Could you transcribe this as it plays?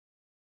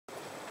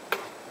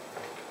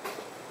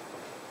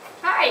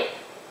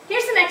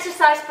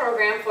exercise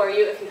program for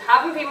you if you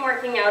haven't been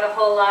working out a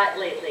whole lot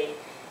lately.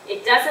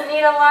 It doesn't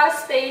need a lot of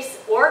space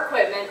or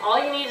equipment.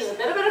 All you need is a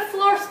bit of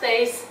floor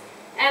space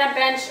and a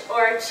bench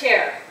or a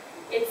chair.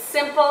 It's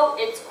simple,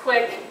 it's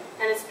quick,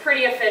 and it's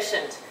pretty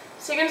efficient.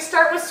 So you're going to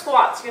start with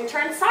squats. You're going to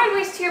turn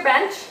sideways to your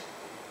bench,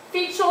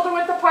 feet shoulder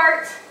width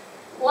apart,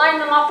 line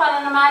them up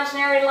on an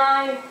imaginary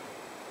line,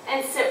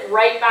 and sit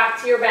right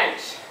back to your bench.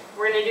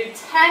 We're going to do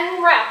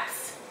 10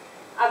 reps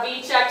of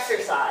each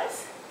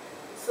exercise.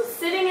 So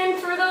sitting in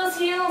through those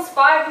heels,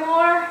 5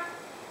 more.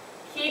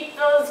 Keep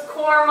those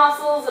core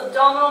muscles,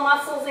 abdominal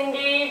muscles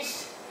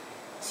engaged.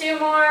 2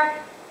 more.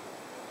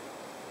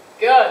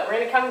 Good. We're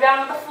going to come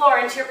down to the floor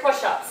into your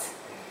push-ups.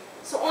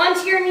 So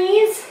onto your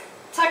knees,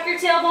 tuck your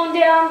tailbone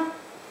down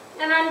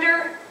and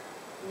under.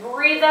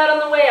 Breathe out on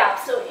the way up.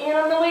 So in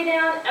on the way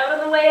down, out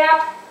on the way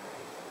up.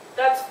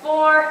 That's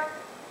 4.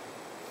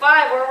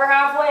 5, we're over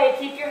halfway.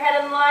 Keep your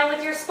head in line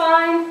with your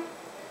spine.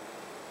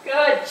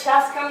 Good.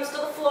 Chest comes to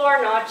the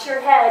floor, not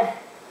your head.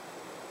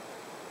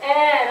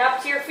 And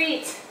up to your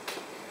feet.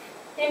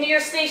 Into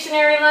your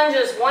stationary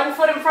lunges. 1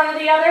 foot in front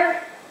of the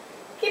other.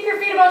 Keep your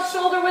feet about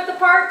shoulder width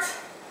apart.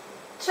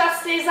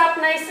 Chest stays up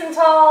nice and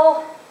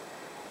tall.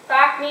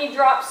 Back knee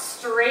drops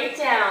straight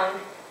down.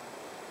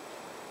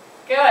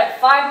 Good.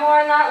 5 more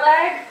in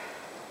that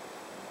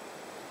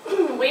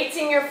leg. Weights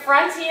in your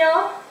front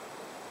heel.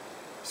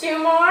 2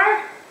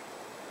 more.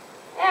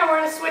 And we're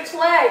going to switch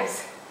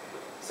legs.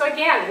 So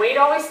again, weight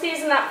always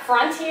stays in that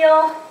front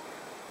heel.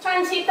 Try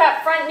and keep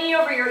that front knee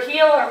over your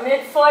heel or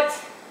midfoot.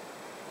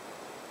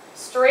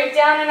 Straight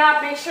down and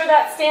up. Make sure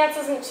that stance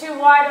isn't too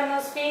wide on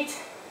those feet.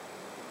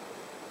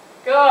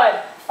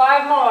 Good.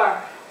 5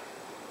 more.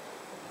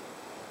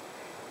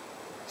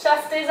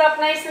 Chest stays up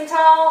nice and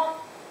tall.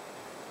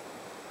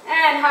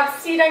 And have a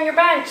seat on your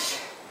bench.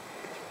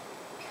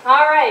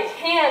 All right,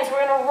 hands,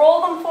 we're going to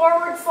roll them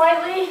forward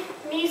slightly,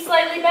 knees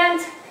slightly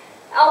bent,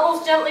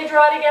 elbows gently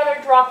draw together,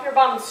 drop your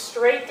bum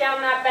straight down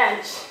that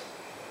bench.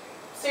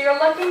 So you're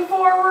looking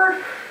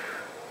forward,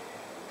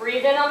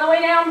 breathe in on the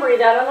way down,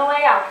 breathe out on the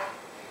way up.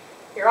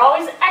 You're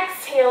always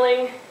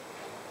exhaling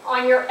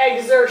on your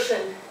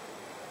exertion.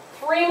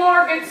 3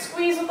 more, good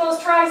squeeze with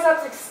those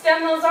triceps,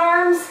 extend those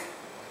arms.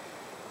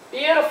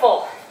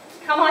 Beautiful.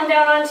 Come on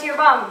down onto your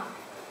bum.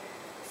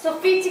 So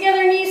feet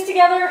together, knees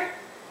together.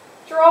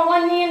 Draw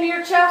 1 knee into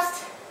your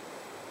chest.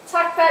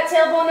 Tuck that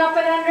tailbone up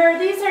and under.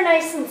 These are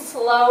nice and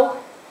slow.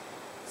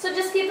 So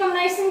just keep them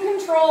nice and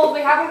controlled.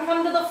 We haven't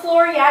come to the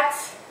floor yet.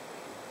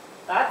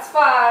 That's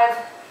 5.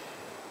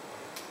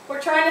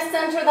 We're trying to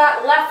center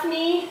that left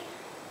knee.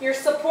 Your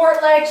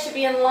support leg should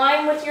be in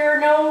line with your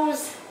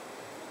nose.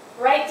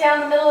 Right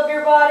down the middle of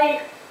your body.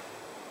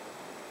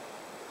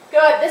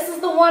 Good. This is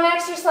the one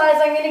exercise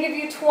I'm going to give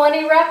you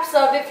 20 reps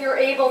of if you're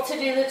able to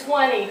do the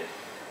 20.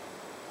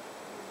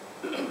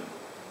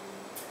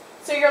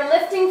 So you're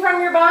lifting from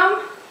your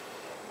bum.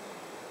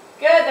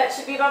 Good, that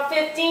should be about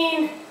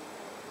 15.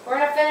 We're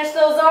going to finish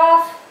those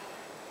off.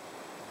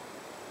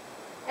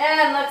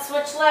 And let's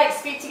switch legs.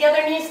 Feet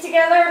together, knees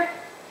together.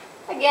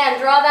 Again,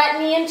 draw that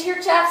knee into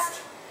your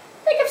chest.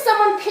 Think of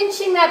someone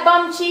pinching that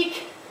bum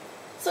cheek.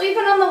 So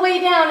even on the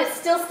way down, it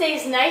still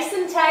stays nice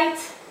and tight.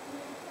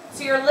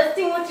 So you're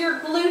lifting with your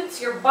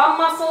glutes, your bum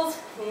muscles,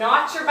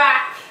 not your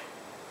back.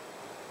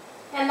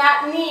 And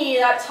that knee,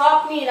 that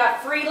top knee,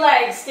 that free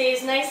leg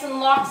stays nice and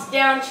locked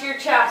down to your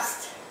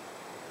chest.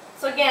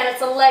 So again,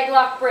 it's a leg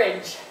lock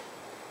bridge.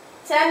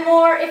 10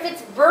 more. If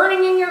it's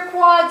burning in your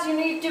quads, you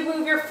need to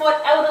move your foot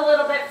out a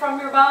little bit from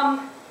your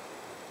bum.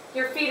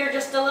 Your feet are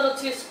just a little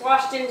too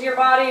squashed into your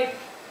body.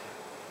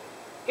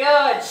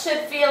 Good.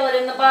 Should feel it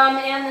in the bum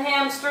and the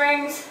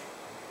hamstrings.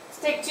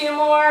 Let's take 2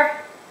 more.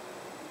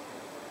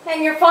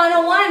 And your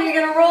final one, you're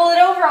going to roll it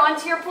over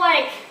onto your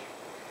plank.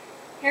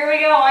 Here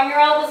we go, on your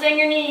elbows and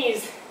your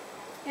knees.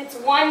 It's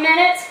 1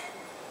 minute.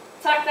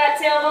 Tuck that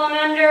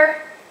tailbone under.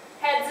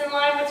 Head's in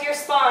line with your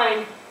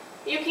spine.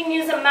 You can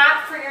use a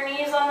mat for your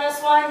knees on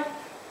this one.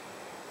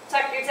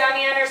 Tuck your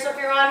tummy under, so if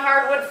you're on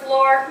hardwood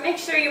floor, make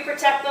sure you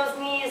protect those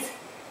knees.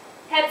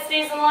 Head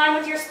stays in line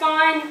with your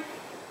spine.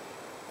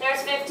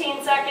 There's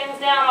 15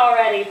 seconds down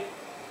already.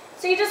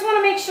 So you just want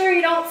to make sure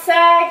you don't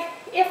sag.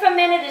 If a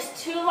minute is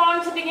too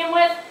long to begin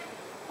with,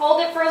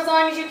 hold it for as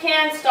long as you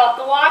can. Stop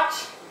the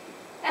watch.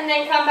 And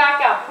then come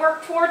back up.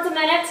 Work towards a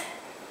minute,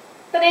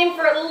 but aim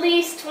for at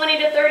least 20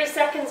 to 30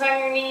 seconds on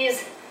your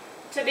knees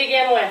to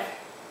begin with.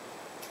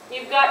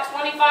 You've got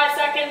 25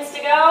 seconds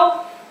to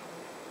go.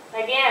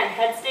 Again,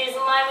 head stays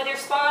in line with your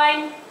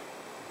spine.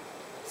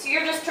 So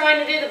you're just trying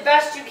to do the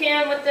best you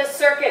can with this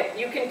circuit.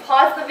 You can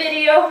pause the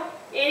video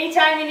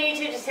anytime you need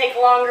to take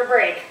a longer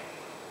break.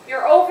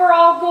 Your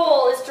overall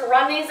goal is to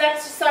run these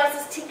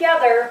exercises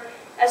together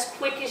as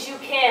quick as you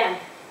can.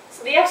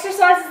 So the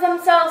exercises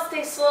themselves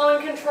stay slow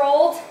and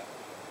controlled.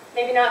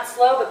 Maybe not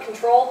slow, but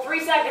controlled.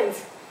 3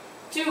 seconds.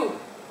 2,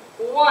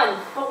 1.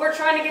 But we're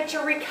trying to get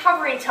your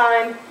recovery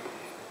time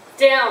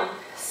down.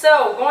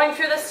 So going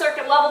through this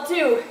circuit, level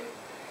 2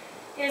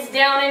 is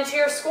down into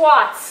your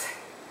squats.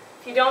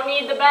 If you don't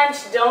need the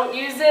bench, don't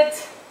use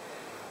it.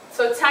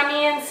 So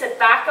tummy in, sit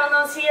back on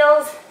those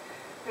heels.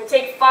 And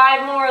take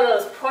 5 more of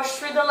those. Push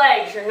through the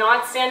legs. You're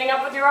not standing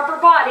up with your upper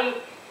body.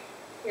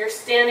 You're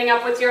standing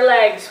up with your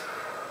legs.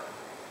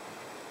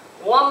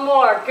 1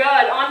 more. Good.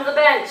 Onto the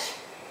bench.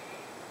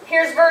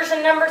 Here's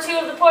version number 2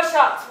 of the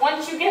push-ups.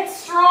 Once you get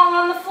strong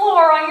on the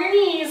floor, on your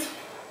knees,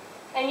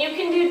 and you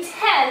can do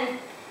 10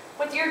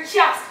 with your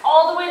chest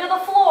all the way to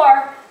the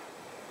floor,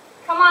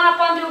 come on up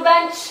onto a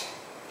bench.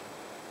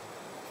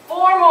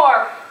 4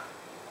 more.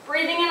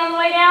 Breathing in on the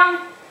way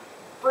down.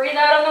 Breathe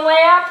out on the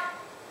way up.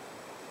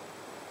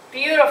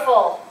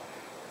 Beautiful.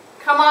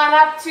 Come on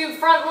up to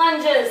front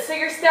lunges. So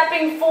you're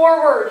stepping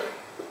forward.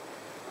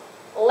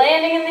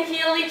 Landing in the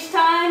heel each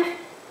time.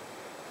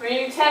 We're going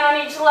to do 10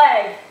 on each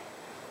leg.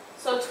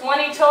 So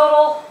 20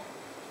 total.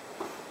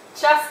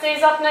 Chest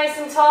stays up nice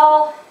and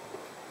tall.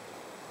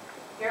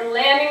 You're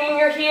landing in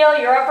your heel.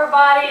 Your upper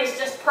body is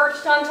just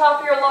perched on top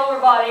of your lower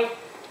body.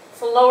 It's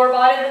the lower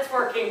body that's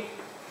working.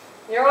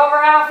 You're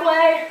over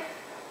halfway.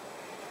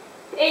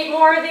 8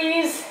 more of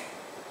these.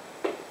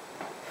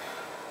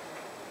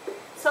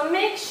 So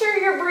make sure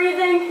you're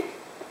breathing.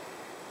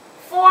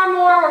 4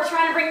 more. We're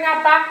trying to bring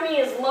that back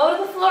knee as low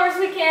to the floor as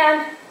we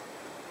can.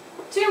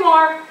 2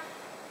 more.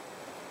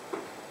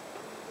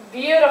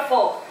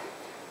 Beautiful.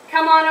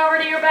 Come on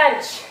over to your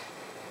bench.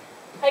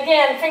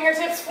 Again,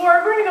 fingertips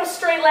forward. We're going to go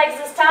straight legs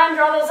this time.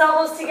 Draw those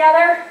elbows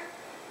together.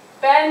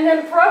 Bend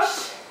and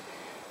push.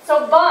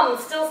 So bum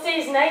still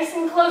stays nice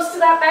and close to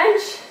that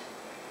bench.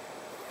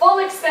 Full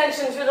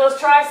extension through those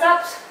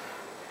triceps.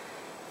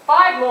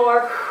 5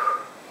 more.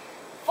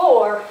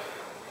 4,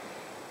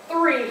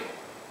 3,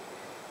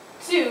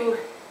 2,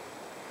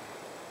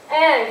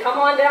 and come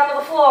on down to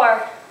the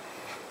floor.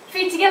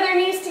 Feet together,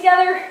 knees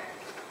together.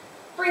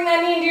 Bring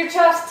that knee into your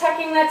chest,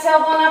 tucking that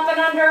tailbone up and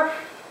under.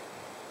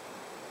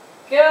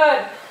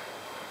 Good.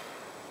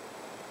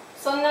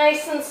 So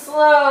nice and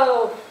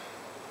slow.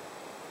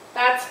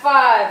 That's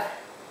 5,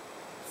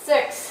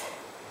 6,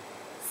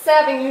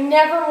 7. You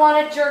never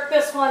want to jerk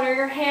this one or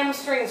your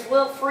hamstrings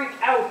will freak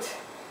out.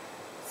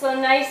 So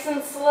nice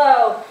and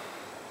slow.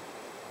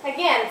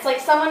 Again, it's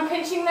like someone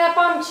pinching that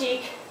bum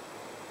cheek,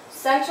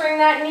 centering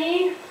that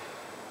knee.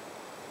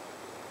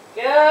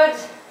 Good.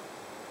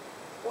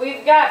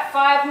 We've got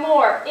 5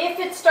 more. If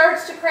it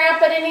starts to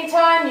cramp at any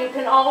time, you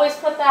can always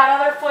put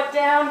that other foot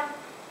down.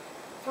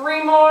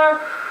 3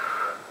 more.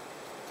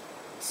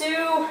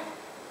 2.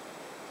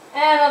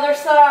 And other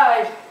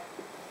side.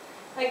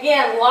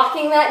 Again,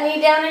 locking that knee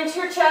down into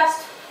your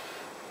chest.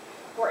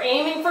 We're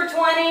aiming for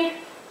 20.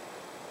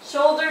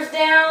 Shoulders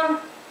down.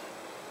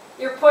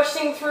 You're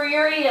pushing through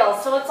your heel.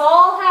 So it's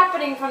all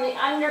happening from the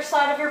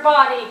underside of your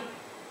body,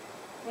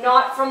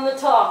 not from the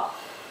top.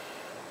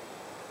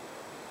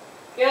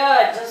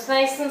 Good. Just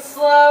nice and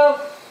slow.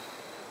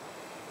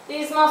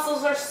 These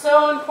muscles are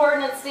so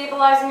important at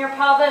stabilizing your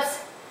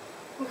pelvis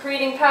and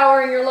creating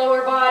power in your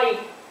lower body.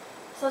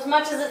 So as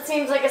much as it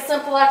seems like a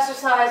simple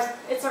exercise,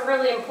 it's a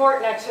really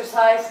important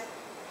exercise.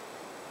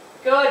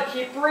 Good.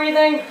 Keep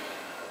breathing.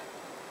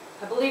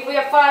 I believe we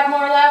have 5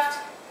 more left,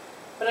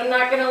 but I'm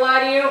not going to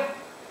lie to you.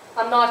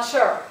 I'm not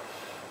sure,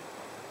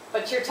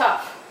 but you're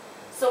tough.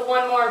 So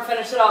 1 more and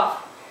finish it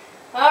off.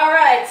 All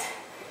right,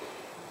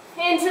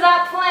 into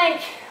that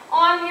plank,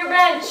 on your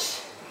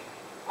bench,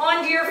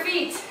 onto your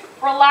feet.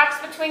 Relax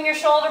between your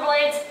shoulder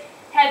blades,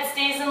 head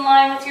stays in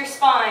line with your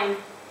spine.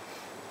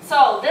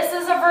 So this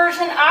is a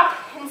version up.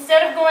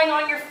 Instead of going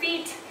on your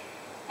feet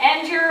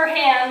and your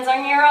hands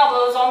on your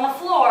elbows on the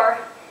floor,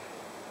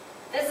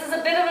 this is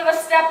a bit of a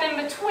step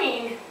in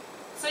between.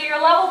 So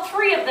your level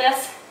 3 of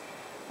this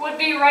would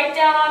be right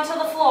down onto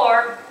the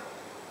floor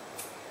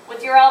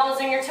with your elbows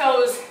and your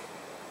toes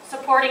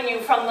supporting you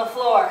from the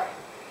floor.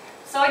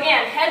 So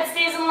again, head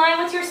stays in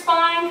line with your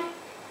spine.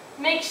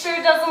 Make sure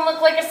it doesn't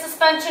look like a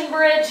suspension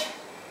bridge.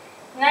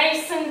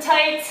 Nice and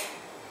tight.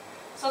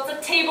 So it's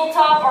a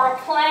tabletop or a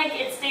plank.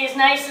 It stays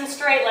nice and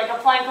straight like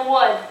a plank of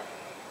wood.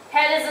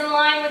 Head is in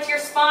line with your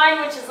spine,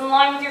 which is in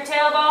line with your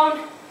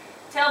tailbone.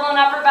 Tailbone,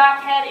 upper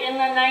back, head in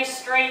the nice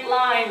straight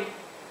line.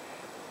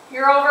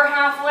 You're over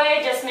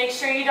halfway, just make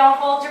sure you don't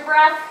hold your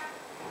breath.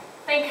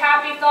 Think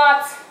happy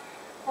thoughts.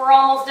 We're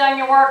almost done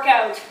your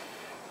workout.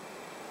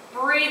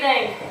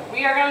 Breathing.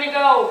 We are going to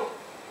go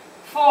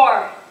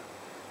 4,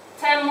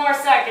 10 more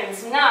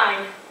seconds.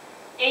 9,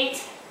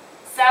 8,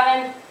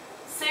 7,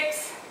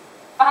 6,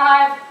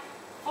 5,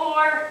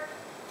 4,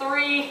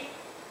 3,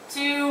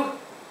 2,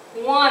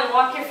 1.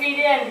 Walk your feet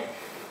in.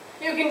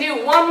 You can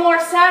do 1 more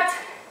set.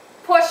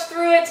 Push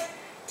through it.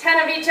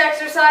 10 of each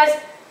exercise.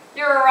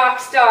 You're a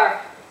rock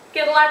star.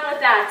 Good luck with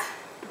that.